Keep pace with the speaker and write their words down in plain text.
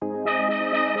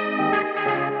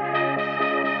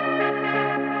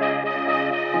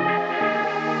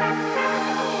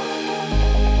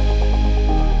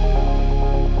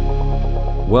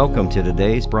Welcome to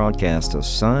today's broadcast of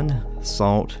Sun,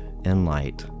 Salt, and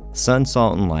Light. Sun,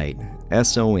 Salt, and Light,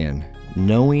 S-O-N,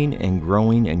 knowing and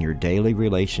growing in your daily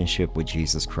relationship with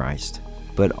Jesus Christ,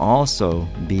 but also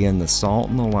being the salt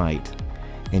and the light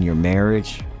in your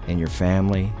marriage, in your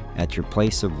family, at your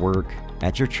place of work,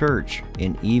 at your church,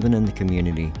 and even in the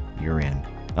community you're in.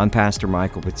 I'm Pastor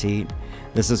Michael Petit.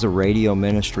 This is a radio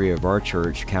ministry of our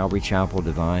church, Calvary Chapel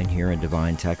Divine, here in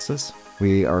Divine, Texas.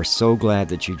 We are so glad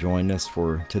that you joined us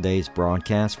for today's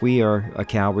broadcast. We are a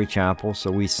Calvary Chapel,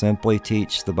 so we simply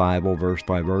teach the Bible verse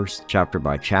by verse, chapter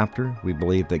by chapter. We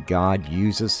believe that God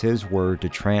uses His Word to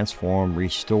transform,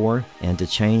 restore, and to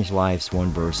change lives one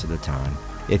verse at a time.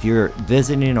 If you're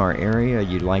visiting our area,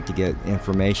 you'd like to get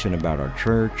information about our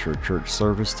church or church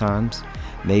service times,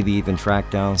 maybe even track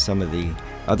down some of the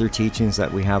other teachings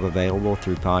that we have available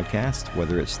through podcast,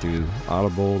 whether it's through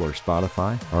Audible or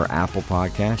Spotify or Apple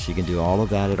Podcasts, you can do all of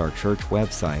that at our church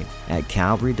website at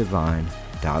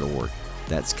calvarydivine.org.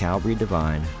 That's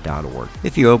calvarydivine.org.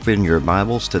 If you open your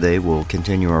Bibles today, we'll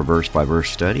continue our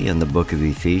verse-by-verse study in the book of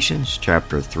Ephesians,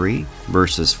 chapter 3,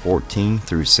 verses 14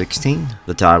 through 16.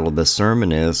 The title of this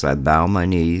sermon is, I Bow My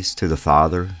Knees to the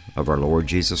Father of our Lord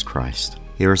Jesus Christ.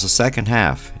 Here is the second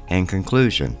half and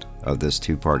conclusion of this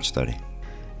two-part study.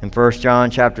 In 1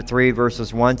 John chapter 3,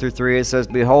 verses 1 through 3, it says,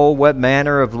 Behold, what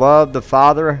manner of love the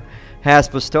Father has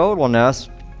bestowed on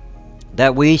us,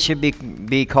 that we should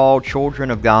be called children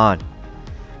of God.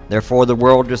 Therefore the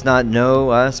world does not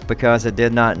know us, because it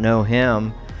did not know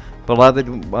Him. Beloved,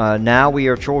 now we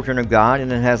are children of God,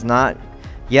 and it has not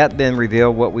yet been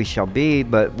revealed what we shall be,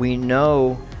 but we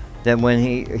know that when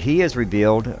He is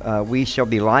revealed, we shall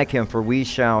be like Him, for we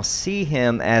shall see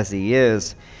Him as He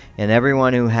is. And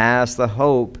everyone who has the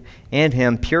hope in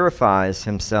Him purifies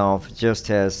himself just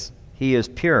as He is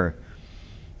pure.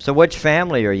 So which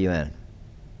family are you in?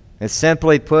 It's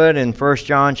simply put in 1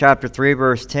 John chapter 3,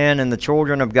 verse 10, and the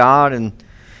children of God and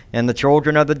the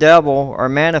children of the devil are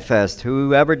manifest.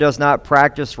 Whoever does not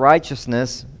practice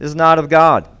righteousness is not of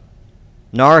God,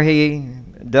 nor he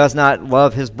does not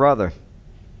love his brother.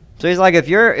 So he's like, if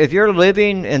you're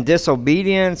living in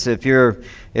disobedience, if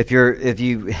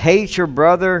you hate your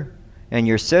brother and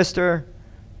your sister,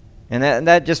 and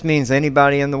that just means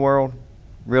anybody in the world,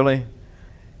 really,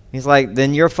 he's like,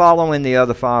 then you're following the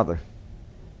other father,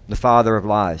 the father of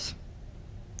lies.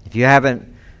 If you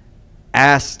haven't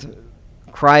asked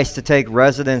Christ to take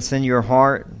residence in your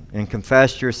heart and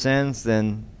confess your sins,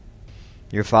 then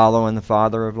you're following the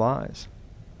father of lies.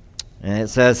 And it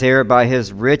says here, by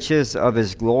His riches of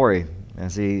His glory,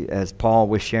 as Paul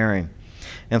was sharing.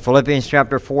 In Philippians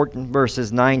chapter 4,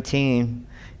 verses 19,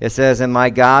 it says, And my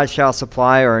God shall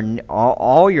supply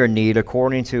all your need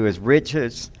according to His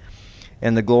riches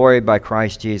in the glory by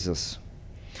Christ Jesus.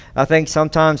 I think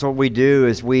sometimes what we do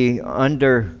is we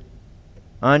underestimate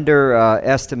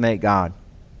God.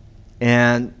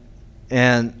 And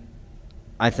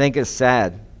I think it's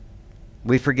sad.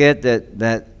 We forget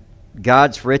that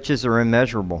God's riches are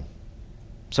immeasurable.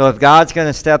 So if God's going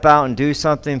to step out and do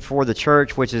something for the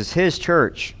church, which is His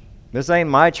church, this ain't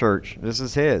my church, this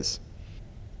is His,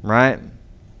 right?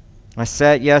 I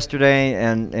sat yesterday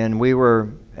and we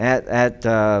were at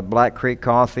Black Creek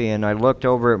Coffee, and I looked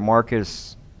over at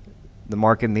the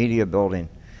Market Media building,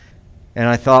 and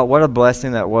I thought, what a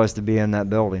blessing that was to be in that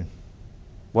building.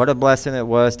 What a blessing it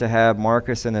was to have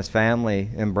Marcus and his family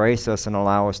embrace us and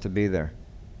allow us to be there.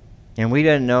 And we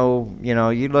didn't know,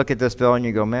 you look at this building and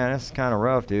you go, man, that's kind of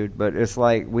rough, dude. But it's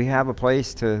like we have a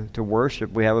place to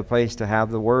worship. We have a place to have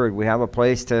the Word. We have a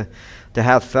place to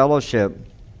have fellowship.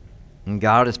 And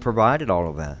God has provided all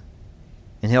of that.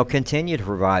 And He'll continue to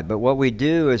provide. But what we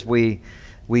do is we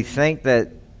think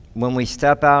that when we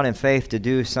step out in faith to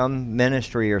do some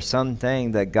ministry or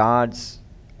something that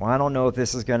I don't know if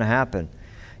this is going to happen.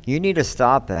 You need to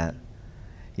stop that.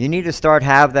 You need to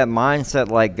have that mindset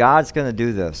like God's going to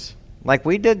do this. Like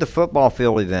we did the football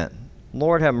field event.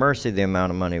 Lord have mercy, the amount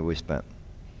of money we spent.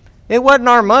 It wasn't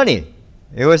our money.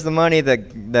 It was the money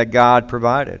that God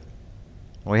provided.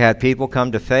 We had people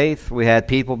come to faith. We had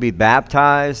people be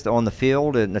baptized on the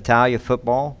field at Natalia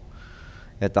football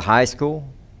at the high school.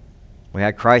 We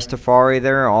had Christ Tafari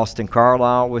there. Austin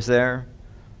Carlisle was there.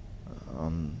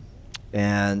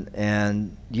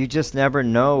 And you just never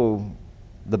know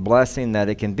the blessing that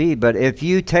it can be. But if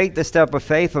you take the step of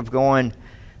faith of going,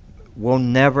 we'll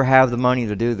never have the money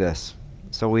to do this,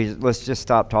 so let's just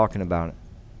stop talking about it.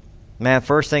 Man,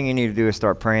 first thing you need to do is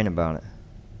start praying about it.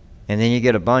 And then you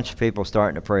get a bunch of people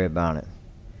starting to pray about it.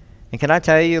 And can I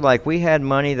tell you, like, we had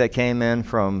money that came in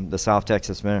from the South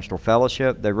Texas Ministerial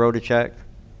Fellowship. They wrote a check.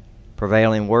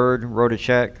 Prevailing Word wrote a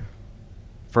check.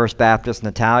 First Baptist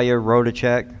Natalia wrote a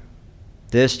check.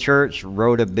 This church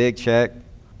wrote a big check,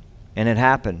 and it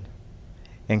happened.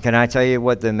 And can I tell you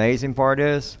what the amazing part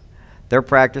is? They're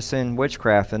practicing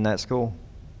witchcraft in that school.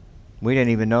 We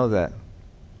didn't even know that.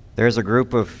 There's a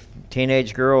group of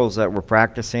teenage girls that were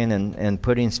practicing and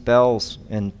putting spells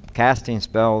and casting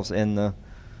spells in the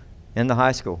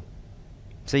high school.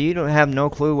 So you don't have no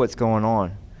clue what's going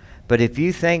on. But if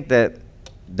you think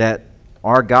that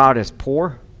our God is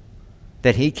poor,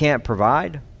 that he can't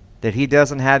provide, that he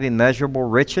doesn't have immeasurable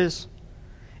riches,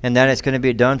 and that it's going to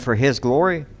be done for his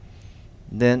glory,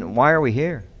 then why are we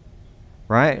here?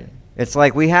 Right? It's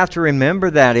like we have to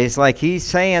remember that. It's like he's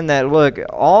saying that, look,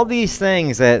 all these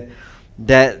things that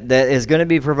is going to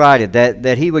be provided,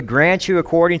 that he would grant you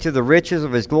according to the riches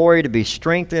of his glory to be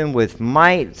strengthened with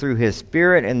might through his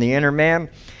Spirit in the inner man.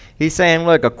 He's saying,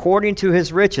 look, according to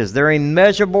his riches, they're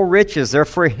immeasurable riches. They're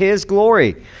for his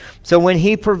glory. So when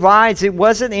he provides, it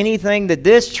wasn't anything that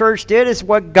this church did. It's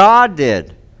what God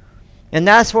did. And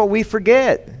that's what we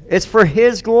forget. It's for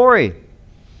his glory.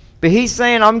 But he's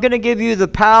saying, I'm going to give you the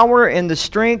power and the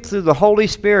strength through the Holy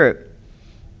Spirit.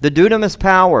 The dunamis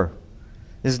power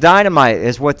is dynamite.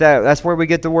 That's where we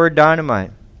get the word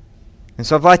dynamite. And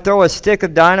so if I throw a stick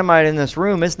of dynamite in this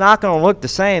room, it's not going to look the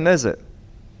same, is it?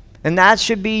 And that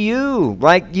should be you.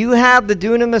 Like, you have the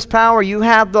dunamis power. You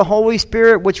have the Holy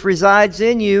Spirit which resides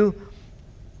in you.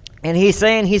 And he's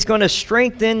saying he's going to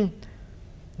strengthen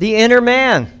the inner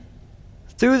man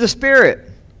through the Spirit,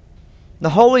 the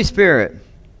Holy Spirit.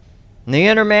 And the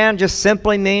inner man just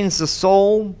simply means the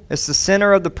soul. It's the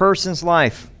center of the person's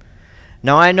life.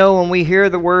 Now, I know when we hear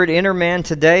the word inner man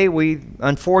today, we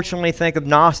unfortunately think of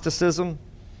Gnosticism,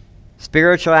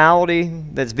 spirituality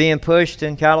that's being pushed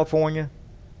in California.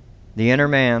 The inner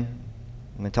man.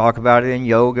 We talk about it in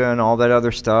yoga and all that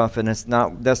other stuff, and that's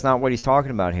not what he's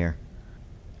talking about here.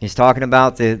 He's talking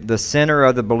about the center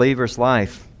of the believer's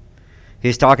life.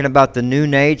 He's talking about the new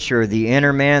nature, the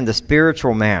inner man, the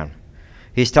spiritual man.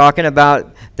 He's talking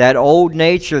about that old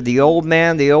nature, the old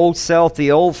man, the old self,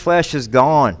 the old flesh is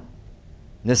gone.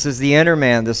 This is the inner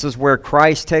man. This is where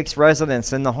Christ takes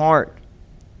residence in the heart.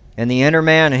 And the inner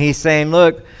man, and he's saying,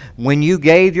 look, when you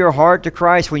gave your heart to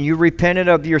Christ, when you repented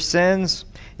of your sins,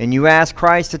 and you asked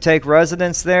Christ to take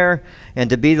residence there and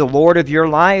to be the Lord of your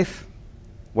life,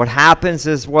 what happens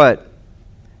is what?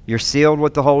 You're sealed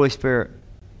with the Holy Spirit.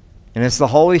 And it's the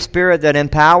Holy Spirit that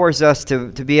empowers us to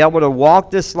be able to walk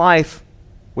this life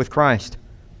with Christ.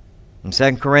 In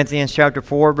 2 Corinthians chapter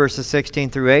 4, verses 16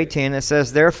 through 18, it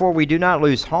says, therefore we do not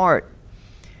lose heart.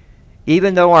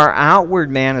 Even though our outward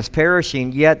man is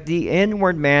perishing, yet the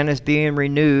inward man is being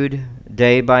renewed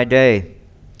day by day.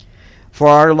 For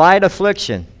our light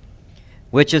affliction,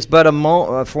 which is but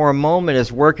for a moment,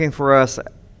 is working for us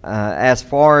as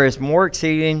far as more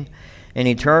exceeding an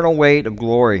eternal weight of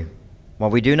glory. While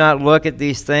we do not look at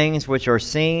these things which are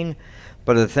seen,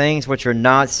 but the things which are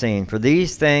not seen. For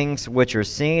these things which are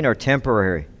seen are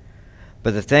temporary,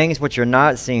 but the things which are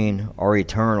not seen are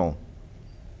eternal.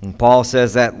 And Paul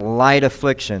says that light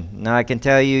affliction. Now I can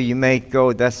tell you, you may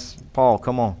go, that's Paul,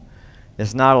 come on.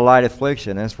 It's not a light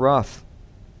affliction. It's rough.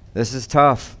 This is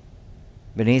tough.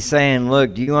 But he's saying,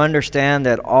 look, do you understand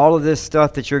that all of this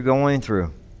stuff that you're going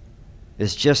through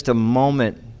is just a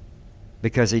moment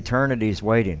because eternity is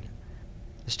waiting?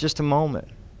 It's just a moment.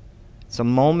 It's a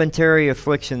momentary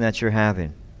affliction that you're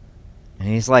having. And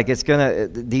he's like,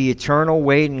 the eternal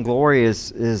weight and glory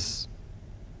is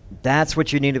that's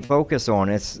what you need to focus on.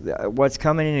 It's what's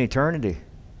coming in eternity.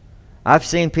 I've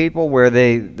seen people where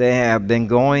they have been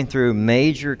going through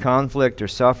major conflict or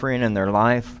suffering in their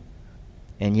life,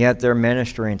 and yet they're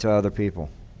ministering to other people.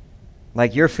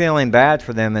 Like, you're feeling bad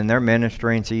for them, and they're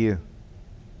ministering to you.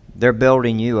 They're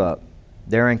building you up.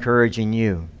 They're encouraging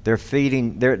you. They're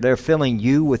filling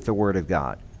you with the Word of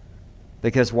God.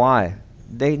 Because why?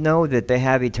 They know that they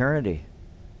have eternity.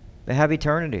 They have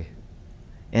eternity.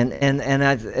 And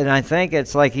I think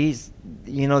it's like these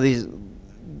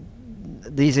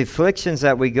afflictions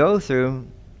that we go through,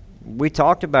 we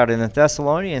talked about in the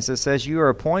Thessalonians, it says you are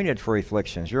appointed for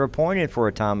afflictions. You're appointed for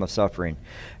a time of suffering.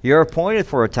 You're appointed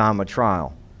for a time of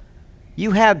trial.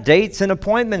 You have dates and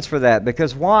appointments for that,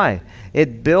 because why?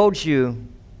 It builds you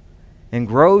and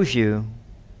grows you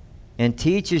and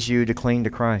teaches you to cling to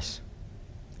Christ.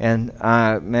 And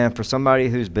man, for somebody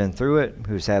who's been through it,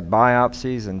 who's had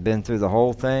biopsies and been through the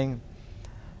whole thing,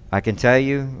 I can tell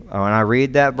you, when I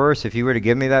read that verse, if you were to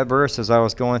give me that verse as I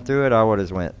was going through it, I would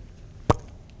have went.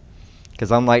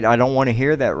 Because I'm like, I don't want to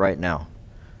hear that right now.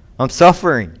 I'm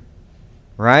suffering,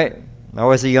 right? I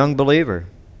was a young believer.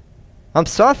 I'm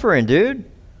suffering, dude.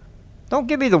 Don't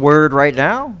give me the word right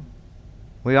now.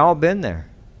 We all been there.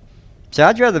 See,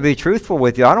 I'd rather be truthful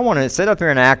with you. I don't want to sit up here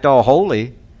and act all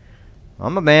holy.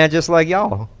 I'm a man just like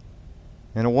y'all.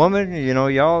 And a woman,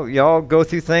 y'all go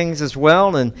through things as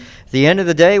well. And at the end of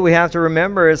the day, we have to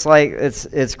remember it's like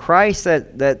it's Christ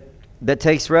that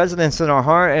takes residence in our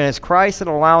heart, and it's Christ that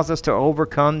allows us to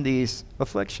overcome these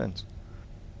afflictions.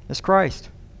 It's Christ.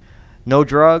 No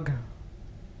drug,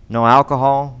 no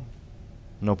alcohol,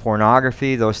 no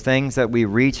pornography, those things that we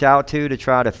reach out to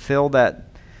try to fill that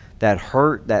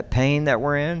hurt, that pain that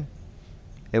we're in,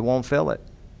 it won't fill it.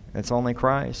 It's only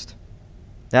Christ.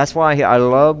 That's why I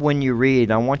love when you read.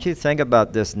 I want you to think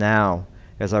about this now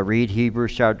as I read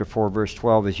Hebrews chapter 4, verse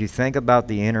 12, as you think about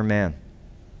the inner man.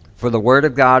 For the word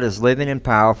of God is living and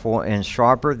powerful and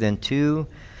sharper than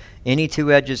any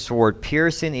two-edged sword,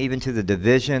 piercing even to the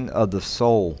division of the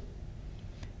soul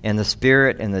and the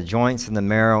spirit and the joints and the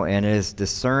marrow, and is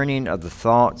discerning of the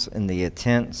thoughts and the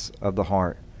intents of the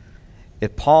heart.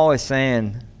 If Paul is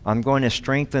saying, I'm going to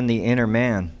strengthen the inner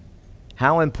man,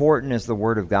 how important is the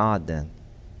Word of God then?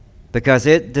 Because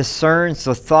it discerns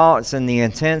the thoughts and the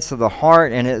intents of the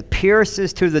heart, and it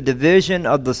pierces to the division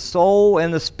of the soul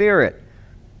and the spirit.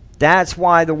 That's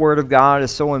why the Word of God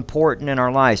is so important in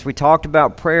our lives. We talked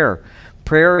about prayer.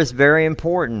 Prayer is very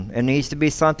important. It needs to be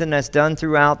something that's done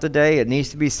throughout the day. It needs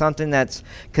to be something that's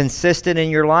consistent in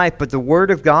your life, but the Word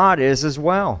of God is as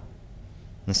well.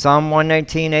 In Psalm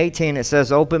 119:18, it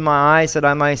says, open my eyes that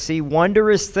I might see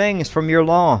wondrous things from your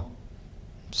law.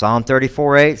 Psalm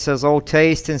 34:8 says, oh,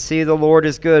 taste and see the Lord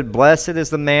is good. Blessed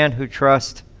is the man who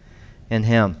trusts in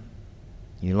him.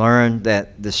 You learn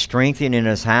that the strengthening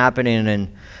is happening,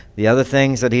 and the other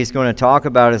things that he's going to talk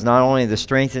about is not only the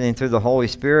strengthening through the Holy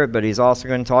Spirit, but he's also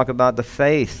going to talk about the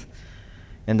faith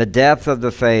and the depth of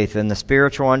the faith and the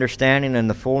spiritual understanding and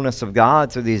the fullness of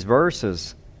God through these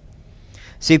verses.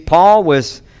 See, Paul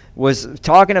was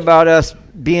talking about us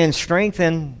being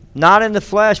strengthened, not in the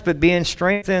flesh, but being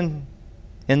strengthened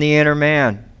in the inner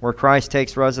man, where Christ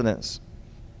takes residence.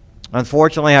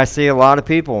 Unfortunately, I see a lot of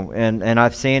people, and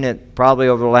I've seen it probably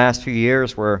over the last few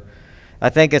years, where I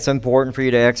think it's important for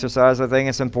you to exercise. I think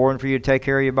it's important for you to take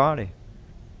care of your body.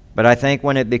 But I think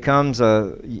when it becomes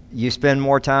you spend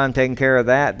more time taking care of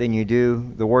that than you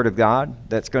do the Word of God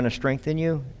that's going to strengthen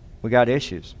you, we got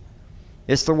issues.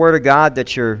 It's the Word of God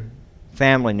that your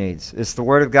family needs. It's the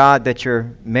Word of God that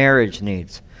your marriage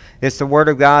needs. It's the Word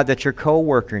of God that your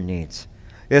coworker needs.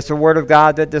 It's the Word of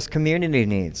God that this community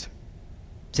needs.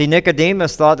 See,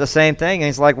 Nicodemus thought the same thing.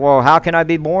 He's like, well, how can I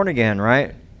be born again,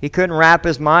 right? He couldn't wrap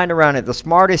his mind around it. The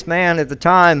smartest man at the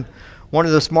time, one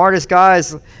of the smartest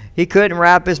guys, he couldn't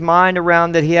wrap his mind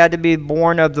around that he had to be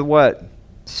born of the what?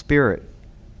 Spirit.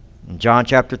 In John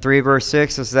chapter 3, verse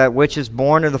 6 is that which is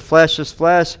born of the flesh is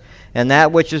flesh, and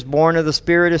that which is born of the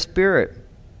Spirit is spirit.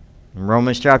 In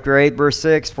Romans chapter 8, verse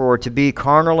 6, for to be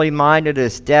carnally minded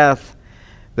is death,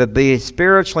 but be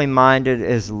spiritually minded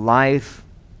is life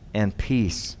and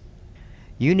peace.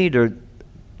 You need to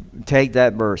take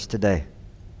that verse today.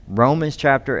 Romans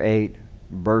chapter 8,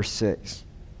 verse 6.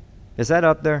 Is that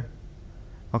up there?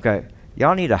 Okay.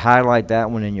 Y'all need to highlight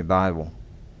that one in your Bible.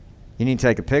 You need to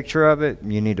take a picture of it.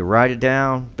 You need to write it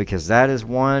down, because that is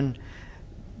one.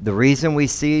 The reason we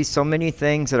see so many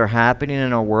things that are happening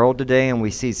in our world today, and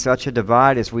we see such a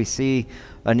divide, is we see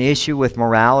an issue with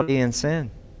morality and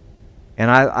sin. And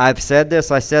I've said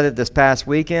this. I said it this past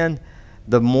weekend.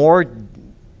 The more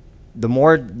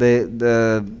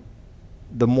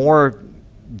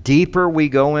deeper we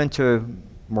go into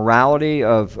morality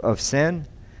of sin,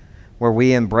 where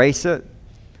we embrace it,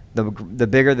 the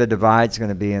bigger the divide's going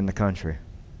to be in the country.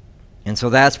 And so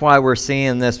that's why we're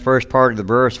seeing this first part of the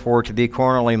verse, for to be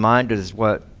carnally minded is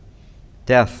what?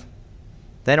 Death.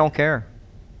 They don't care.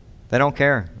 They don't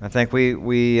care. I think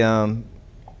we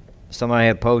somebody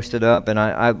had posted up, and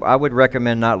I would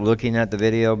recommend not looking at the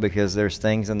video, because there's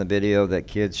things in the video that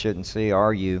kids shouldn't see,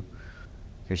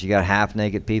 because you got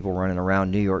half-naked people running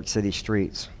around New York City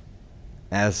streets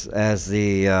as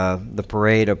the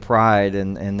parade of pride,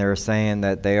 and they're saying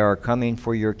that they are coming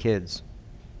for your kids.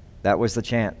 That was the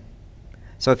chant.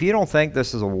 So if you don't think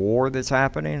this is a war that's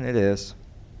happening, it is.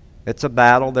 It's a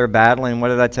battle. They're battling. What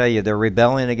did I tell you? They're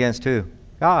rebelling against who?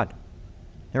 God.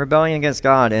 They're rebelling against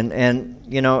God. And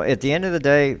you know, at the end of the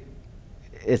day,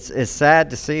 it's sad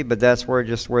to see, but that's where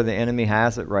the enemy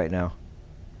has it right now.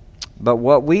 But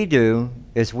what we do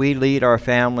is we lead our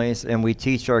families and we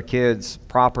teach our kids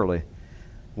properly.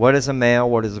 What is a male?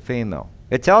 What is a female?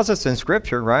 It tells us in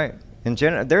Scripture, right? In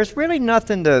general, there's really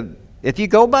nothing if you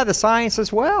go by the science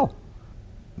as well.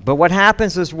 But what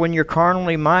happens is when you're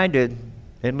carnally minded,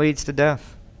 it leads to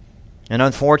death. And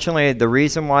unfortunately, the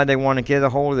reason why they want to get a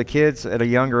hold of the kids at a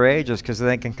younger age is because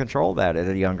they can control that at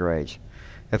a younger age.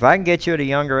 If I can get you at a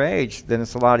younger age, then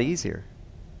it's a lot easier.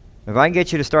 If I can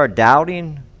get you to start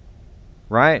doubting,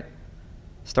 right?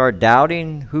 Start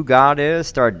doubting who God is,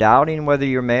 start doubting whether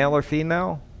you're male or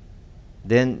female,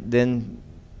 then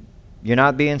you're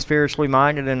not being spiritually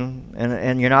minded,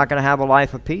 and you're not going to have a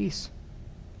life of peace.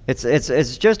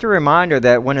 It's just a reminder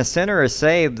that when a sinner is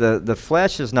saved, the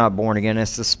flesh is not born again.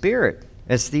 It's the spirit.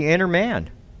 It's the inner man.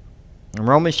 In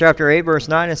Romans chapter 8, verse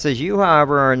 9, it says, "You,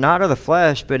 however, are not of the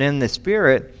flesh, but in the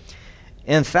Spirit.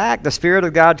 In fact, the Spirit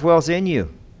of God dwells in you.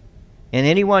 And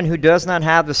anyone who does not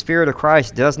have the Spirit of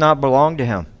Christ does not belong to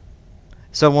him."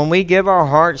 So when we give our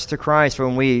hearts to Christ,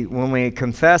 when we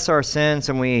confess our sins,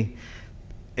 and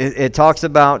it talks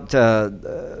about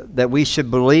that we should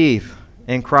believe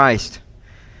in Christ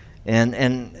and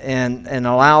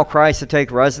allow Christ to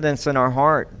take residence in our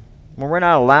heart. When we're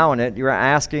not allowing it, you're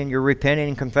asking, you're repenting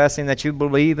and confessing that you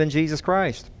believe in Jesus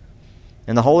Christ.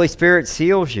 And the Holy Spirit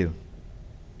seals you.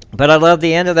 But I love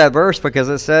the end of that verse, because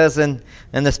it says, and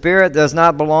the Spirit does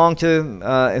not belong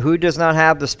to, who does not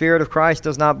have the Spirit of Christ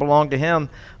does not belong to him.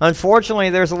 Unfortunately,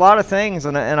 there's a lot of things,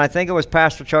 and I think it was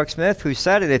Pastor Chuck Smith who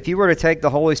said it. If you were to take the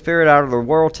Holy Spirit out of the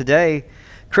world today,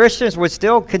 Christians would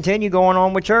still continue going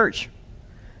on with church,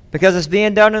 because it's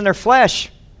being done in their flesh.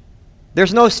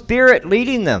 There's no Spirit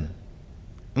leading them.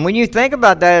 And when you think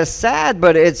about that, it's sad,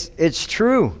 but it's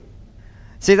true.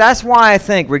 See, that's why I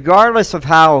think, regardless of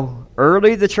how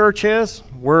early the church is,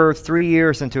 we're 3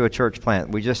 years into a church plant.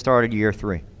 We just started year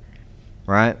 3,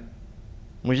 right?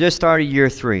 We just started year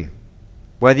 3.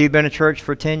 Whether you've been in church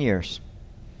for 10 years,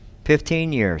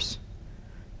 15 years,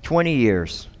 20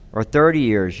 years, or 30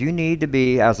 years, you need to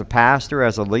be, as a pastor,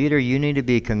 as a leader, you need to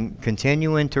be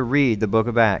continuing to read the book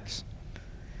of Acts.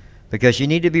 Because you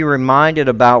need to be reminded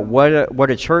about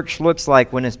what a church looks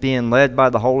like when it's being led by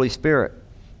the Holy Spirit.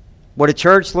 What a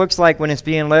church looks like when it's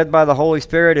being led by the Holy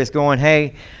Spirit is going,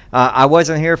 "Hey, I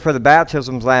wasn't here for the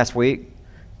baptisms last week.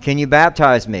 Can you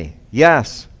baptize me?"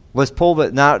 "Yes." Let's pull the.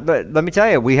 But let me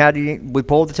tell you, we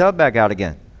pulled the tub back out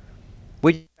again.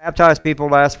 We baptized people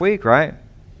last week, right?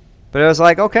 But it was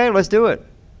like, okay, let's do it.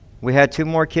 We had 2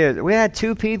 more kids. We had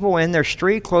 2 people in their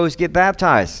street clothes get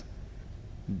baptized.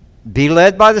 Be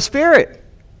led by the Spirit.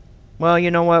 "Well,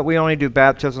 you know what? We only do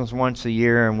baptisms once a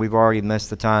year, and we've already missed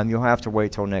the time. You'll have to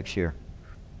wait till next year."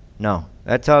 No,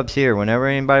 that tub's here. Whenever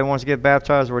anybody wants to get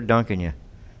baptized, we're dunking you.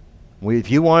 If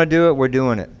you want to do it, we're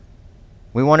doing it.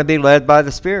 We want to be led by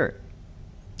the Spirit.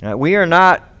 We are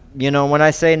not, when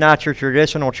I say not your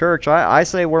traditional church, I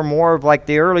say we're more of like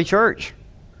the early church.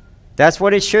 That's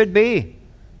what it should be.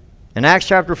 In Acts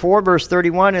chapter 4, verse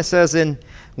 31, it says, "And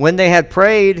when they had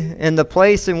prayed, in the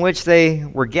place in which they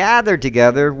were gathered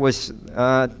together was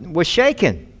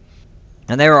shaken.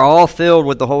 And they were all filled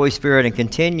with the Holy Spirit and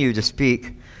continued to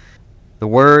speak the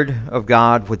word of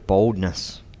God with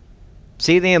boldness."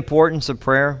 See the importance of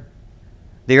prayer?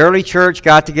 The early church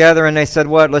got together and they said,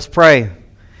 what? Let's pray.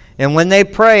 And when they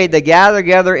prayed, they gathered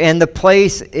together and the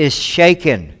place is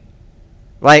shaken.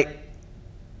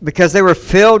 Because they were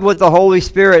filled with the Holy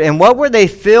Spirit. And what were they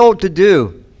filled to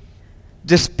do?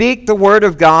 To speak the word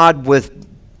of God with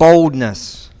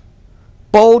boldness.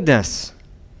 Boldness.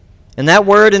 And that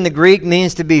word in the Greek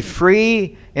means to be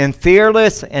free and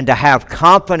fearless and to have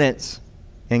confidence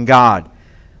in God.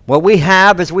 What we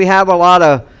have is we have a lot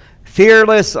of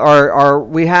fearless, or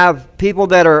we have people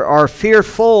that are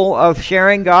fearful of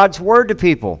sharing God's word to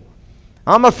people.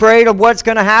 I'm afraid of what's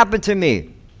going to happen to me.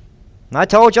 And I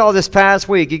told y'all this past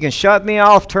week, you can shut me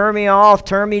off, turn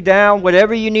me down,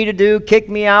 whatever you need to do, kick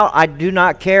me out. I do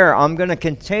not care. I'm going to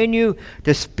continue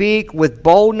to speak with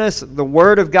boldness the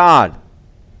word of God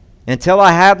until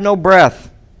I have no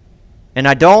breath. And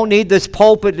I don't need this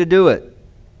pulpit to do it.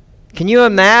 Can you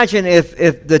imagine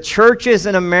if the churches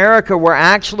in America were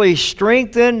actually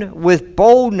strengthened with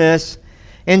boldness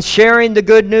in sharing the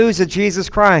good news of Jesus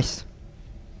Christ?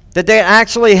 That they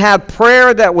actually have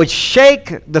prayer that would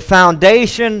shake the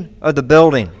foundation of the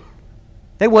building.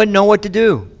 They wouldn't know what to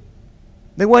do.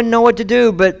 They wouldn't know what to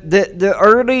do. But the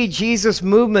early Jesus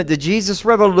movement, the Jesus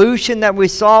revolution that we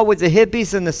saw with the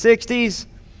hippies in the 60s,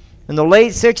 in the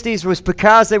late 60s, was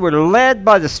because they were led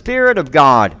by the Spirit of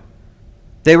God.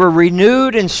 They were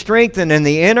renewed and strengthened in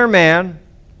the inner man,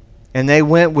 and they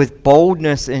went with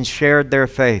boldness and shared their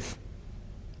faith.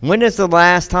 When is the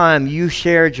last time you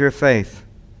shared your faith?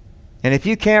 And if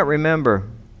you can't remember,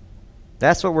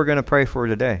 that's what we're going to pray for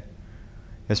today,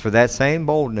 is for that same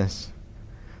boldness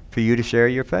for you to share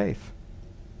your faith.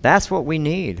 That's what we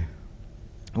need.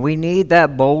 We need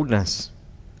that boldness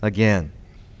again.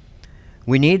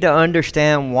 We need to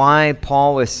understand why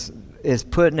Paul is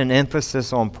putting an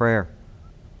emphasis on prayer.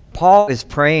 Paul is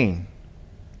praying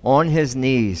on his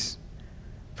knees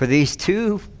for these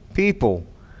two people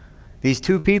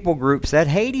groups that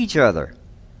hate each other,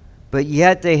 but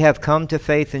yet they have come to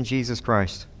faith in Jesus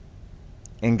Christ.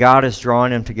 And God is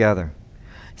drawing them together.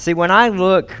 See, when I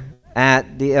look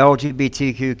at the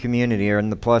LGBTQ community, or in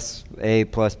the plus A,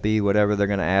 plus B, whatever they're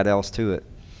going to add else to it,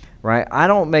 right? I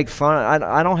don't make fun.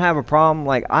 I don't have a problem.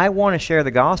 Like, I want to share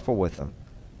the gospel with them.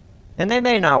 And they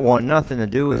may not want nothing to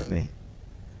do with me.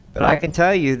 But I can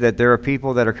tell you that there are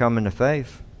people that are coming to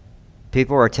faith.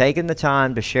 People are taking the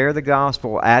time to share the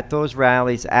gospel at those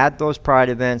rallies, at those pride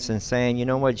events, and saying, you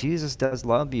know what, Jesus does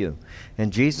love you.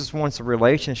 And Jesus wants a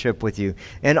relationship with you.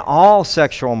 And all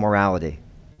sexual morality.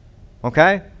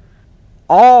 Okay?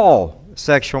 All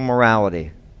sexual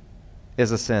morality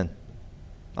is a sin.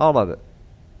 All of it.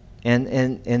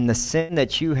 And the sin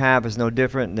that you have is no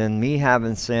different than me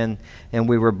having sin, and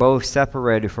we were both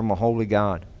separated from a holy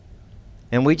God.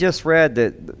 And we just read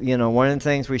that, one of the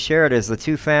things we shared is the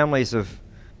two families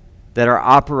that are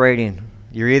operating.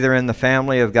 You're either in the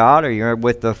family of God or you're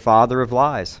with the father of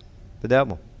lies, the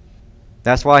devil.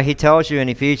 That's why he tells you in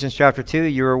Ephesians chapter 2,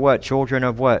 you are what? Children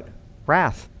of what?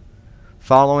 Wrath.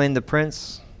 Following the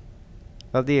prince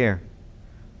of the air.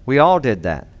 We all did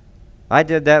that. I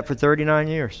did that for 39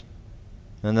 years.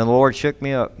 And the Lord shook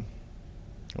me up.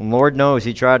 And Lord knows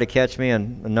he tried to catch me a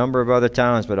number of other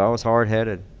times, but I was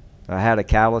hard-headed. I had a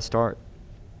callous start.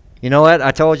 You know what?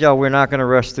 I told y'all we're not going to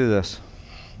rush through this.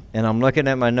 And I'm looking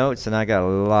at my notes, and I got a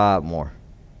lot more.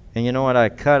 And you know what? I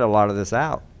cut a lot of this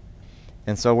out.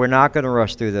 And so we're not going to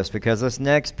rush through this, because this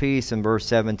next piece in verse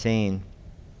 17,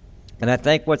 and I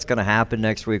think what's going to happen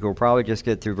next week, we'll probably just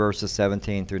get through verses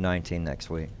 17 through 19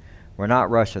 next week. We're not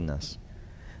rushing this.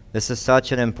 This is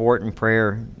such an important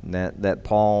prayer that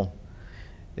Paul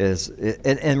is.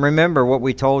 And remember what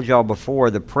we told y'all before,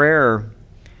 the prayer,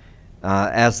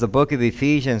 as the book of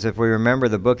Ephesians, if we remember,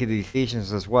 the book of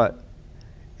Ephesians is what?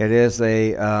 It is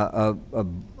a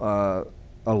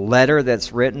letter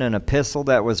that's written, an epistle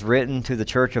that was written to the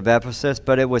church of Ephesus,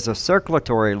 but it was a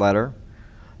circulatory letter.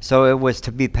 So it was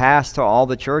to be passed to all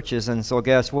the churches, and so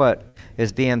guess what?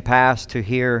 It's being passed to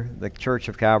here, the Church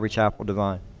of Calvary Chapel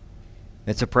Divine.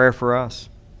 It's a prayer for us.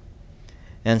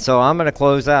 And so I'm going to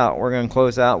close out. We're going to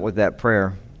close out with that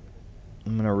prayer.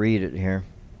 I'm going to read it here.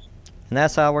 And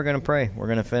that's how we're going to pray. We're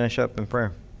going to finish up in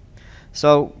prayer.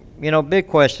 So, big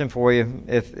question for you.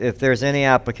 If there's any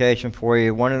application for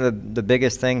you, one of the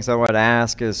biggest things I would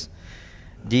ask is,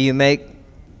 do you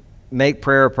make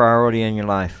prayer a priority in your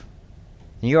life?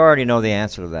 You already know the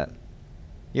answer to that.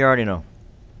 You already know.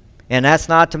 And that's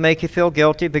not to make you feel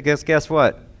guilty, because guess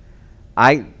what?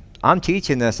 I'm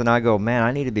teaching this and I go, man,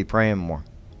 I need to be praying more.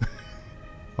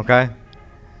 Okay?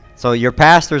 So your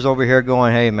pastor's over here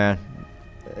going, hey man,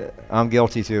 I'm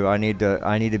guilty too. I need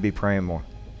to be praying more.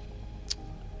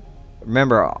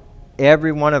 Remember,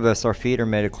 every one of us, our feet are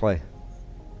made of clay.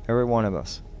 Every one of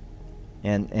us.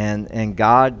 And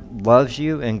God loves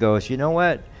you and goes, you know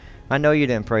what? I know you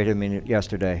didn't pray to me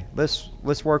yesterday.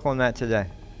 Let's work on that today.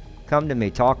 Come to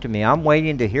me. Talk to me. I'm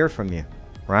waiting to hear from you.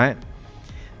 Right?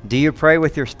 Do you pray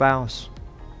with your spouse?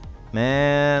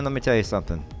 Man, let me tell you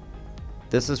something.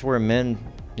 This is where men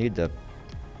need to,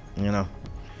 we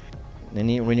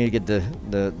need to get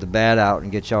the bad out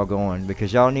and get y'all going,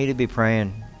 because y'all need to be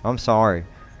praying. I'm sorry.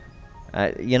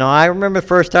 I remember the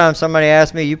first time somebody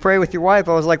asked me, you pray with your wife?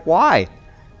 I was like, why?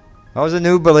 I was a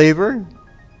new believer.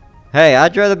 Hey,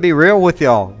 I'd rather be real with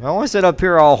y'all. I don't want to sit up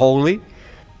here all holy.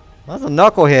 I was a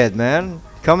knucklehead, man.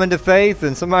 Coming to faith,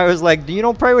 and somebody was like, you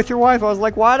don't pray with your wife? I was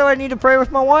like, why do I need to pray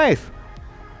with my wife?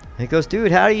 He goes,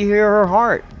 dude, how do you hear her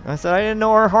heart? I said, I didn't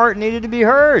know her heart needed to be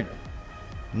heard.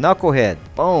 Knucklehead.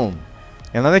 Boom.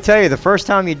 And let me tell you, the first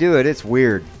time you do it, it's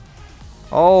weird.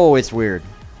 Oh, it's weird.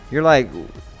 You're like,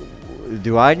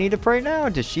 do I need to pray now?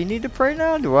 Does she need to pray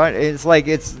now? It's like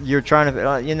you're trying to,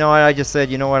 I just said,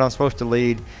 you know what, I'm supposed to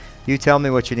lead. You tell me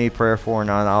what you need prayer for,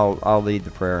 and I'll lead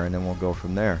the prayer, and then we'll go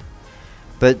from there.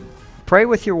 But pray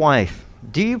with your wife.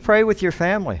 Do you pray with your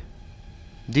family?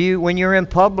 Do you, when you're in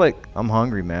public, I'm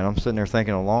hungry, man. I'm sitting there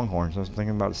thinking of Longhorns. I was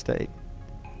thinking about a steak.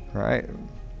 Right?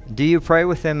 Do you pray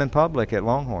with them in public at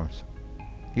Longhorns?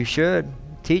 You should.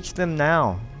 Teach them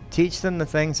now. Teach them the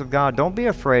things of God. Don't be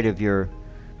afraid of your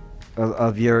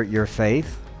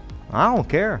faith. I don't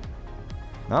care.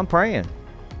 I'm praying.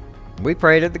 We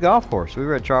prayed at the golf course. We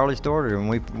were at Charlie's daughter, and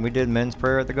we did men's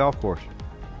prayer at the golf course.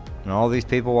 And all these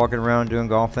people walking around doing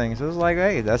golf things. It was like,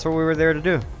 hey, that's what we were there to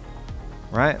do.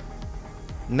 Right?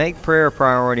 Make prayer a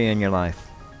priority in your life.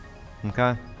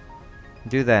 Okay?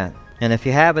 Do that. And if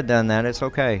you haven't done that, it's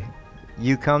okay.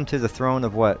 You come to the throne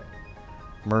of what?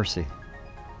 Mercy.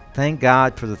 Thank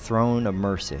God for the throne of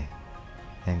mercy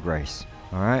and grace.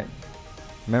 All right?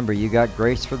 Remember, you got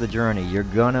grace for the journey. You're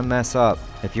going to mess up.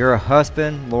 If you're a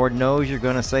husband, Lord knows you're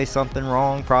going to say something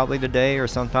wrong probably today or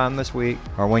sometime this week.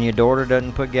 Or when your daughter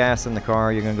doesn't put gas in the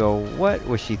car, you're going to go, what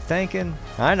was she thinking?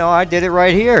 I know, I did it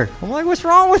right here. I'm like, what's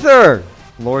wrong with her?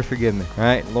 Lord, forgive me. All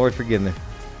right? Lord, forgive me.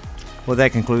 Well,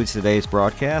 that concludes today's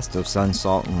broadcast of Sun,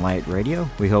 Salt, and Light Radio.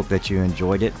 We hope that you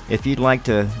enjoyed it. If you'd like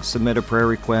to submit a prayer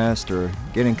request or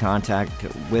get in contact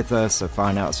with us or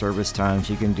find out service times,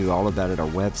 you can do all of that at our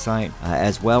website,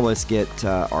 as well as get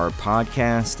our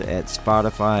podcast at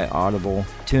Spotify, Audible,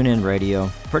 TuneIn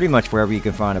Radio. Pretty much wherever you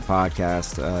can find a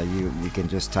podcast, you can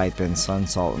just type in Sun,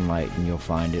 Salt, and Light and you'll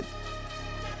find it.